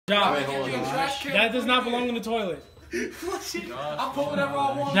Josh, that does not belong in the toilet. I'll put whatever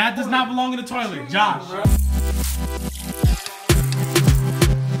I want. That does not belong in the toilet. Josh.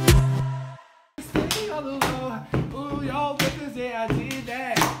 Ooh, y'all bitches say I did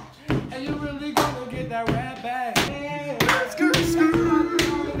that. And you really gonna get that rap back.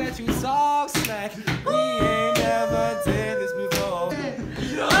 That you saw smack. We ain't never did this before.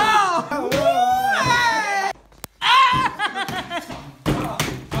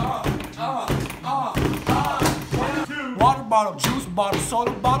 Water bottle, juice bottle,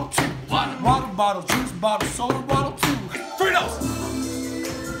 soda bottle, two. Water bottle, juice bottle, soda bottle, two. Fritos!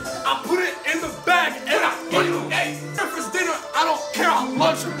 I put it in the bag and I put it. Hey, breakfast, dinner, I don't care how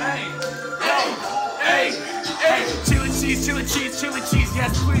much you pay. Hey, chili cheese,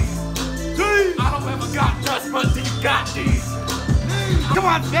 yes please. I don't ever got nuts, but you got these. Come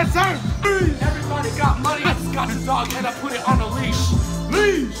on, yes sir. Everybody got money, I just got the dog and I put it on a leash.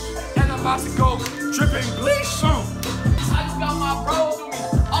 And I'm about to go dripping bleach. I just got my bros with me.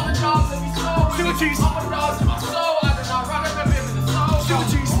 All the dogs that we sold. Chili cheese. All the dogs in my soul. I did not run up in the soul. Chili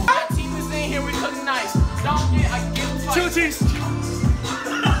cheese. My team is in here. We look nice. Don't get, I get them twice. Chili cheese.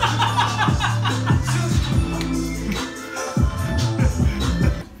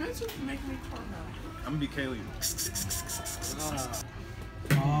 I'm gonna be Kaylee.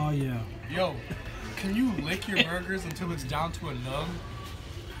 Oh yeah. Yo, can you lick your burgers until it's down to a nub?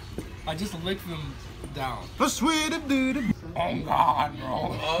 I just licked them down. The sweet dude. Oh God,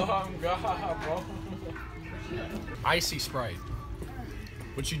 bro. Oh God, bro. Icy Sprite.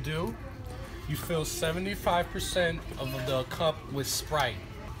 What you do? You fill 75% of the cup with Sprite.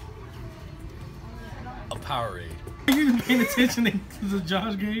 A Powerade. Are you paying attention to the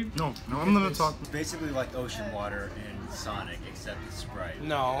Josh game? No, I'm gonna talk. Basically like ocean water and Sonic, except it's Sprite.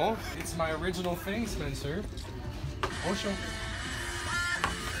 No, it's my original thing, Spencer. Ocean.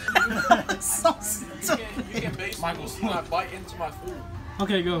 You can basically not bite into my food.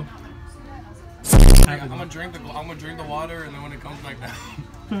 Okay, go. I'm gonna drink the water, and then when it comes back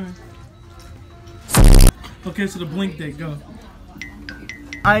down. Okay, so the blink day, go.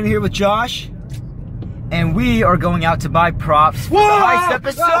 I'm here with Josh, and we are going out to buy props for the heist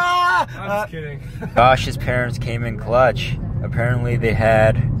episode. I'm just kidding. Josh's parents came in clutch. Apparently, they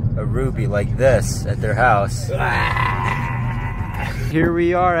had a ruby like this at their house. Here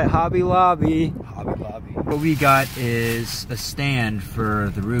we are at Hobby Lobby. What we got is a stand for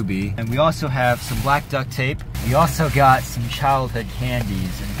the ruby, and we also have some black duct tape. We also got some childhood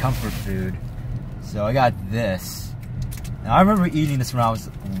candies and comfort food. So I got this. Now I remember eating this when I was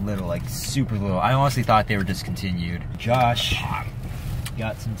little, like super little. I honestly thought they were discontinued. Josh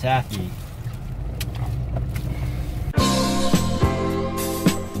got some taffy.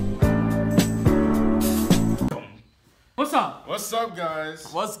 What's up? What's up, guys?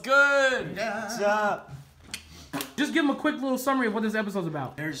 What's good? What's up? Just give them a quick little summary of what this episode's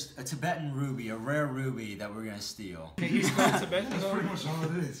about. There's a Tibetan ruby, a rare ruby that we're gonna steal. Can you spell Tibetan? That's pretty much all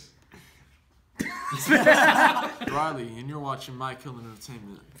it is. Riley, and you're watching MicHill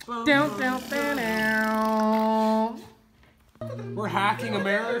Entertainment. Down. We're hacking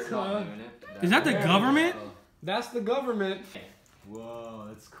America. Is that the government? That's the government. Whoa,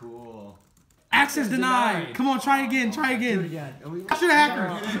 that's cool. Access denied. Come on, try again. Do it again. Shoot a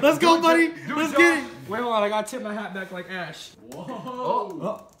hacker. Let's go, buddy. Let's get it. Wait, hold on. I gotta tip my hat back like Ash.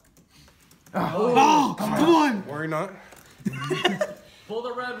 Whoa. Oh, come on. Worry not. Pull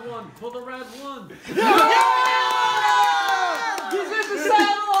the red one. Pull the red one. Yeah! He's in the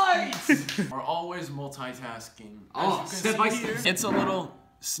satellites. We're always multitasking. Oh, step by step. It's a little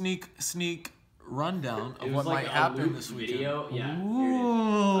sneak rundown of what might happen this weekend. Video, yeah.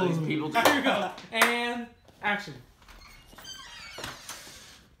 Ooh. These people. Here we go. And action.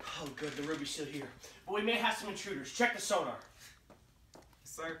 Oh, good. The ruby's still here. But we may have some intruders. Check the sonar.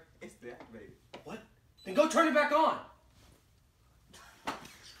 Sir, it's deactivated. What? Then go turn it back on.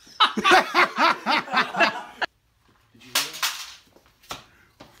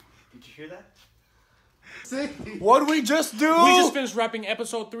 Did you hear that? What'd we just do? We just finished wrapping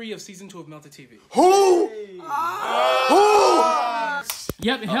episode 3 of season 2 of MeltedTv. Who?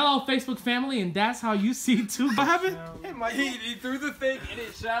 Yep, hello Facebook family, and that's how you see too. What happened? He threw the thing and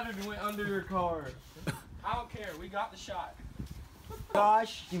it shattered and went under your car. I don't care, we got the shot.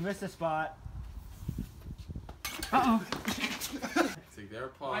 Josh, you missed a spot. Uh-oh. Take their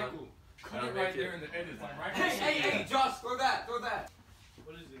paw. Michael, cut it right there in the edit. Like right Hey, Josh, throw that. What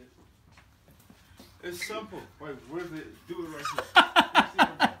is it? It's simple. Wait, where's it? Do it right here.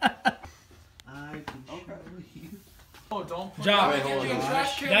 I can show you. Oh, don't put Josh, that in the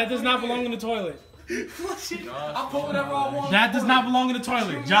trash can. that does not belong in the toilet. I'll put whatever I want. That does not belong in the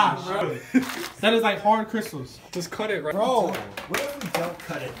toilet, Josh. That is like hard crystals. Just cut it right. Bro, What if we don't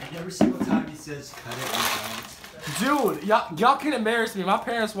cut it? And every single time he says cut it, we don't. dude, y'all can embarrass me. My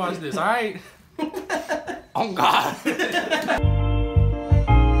parents watch this, all right? Oh God.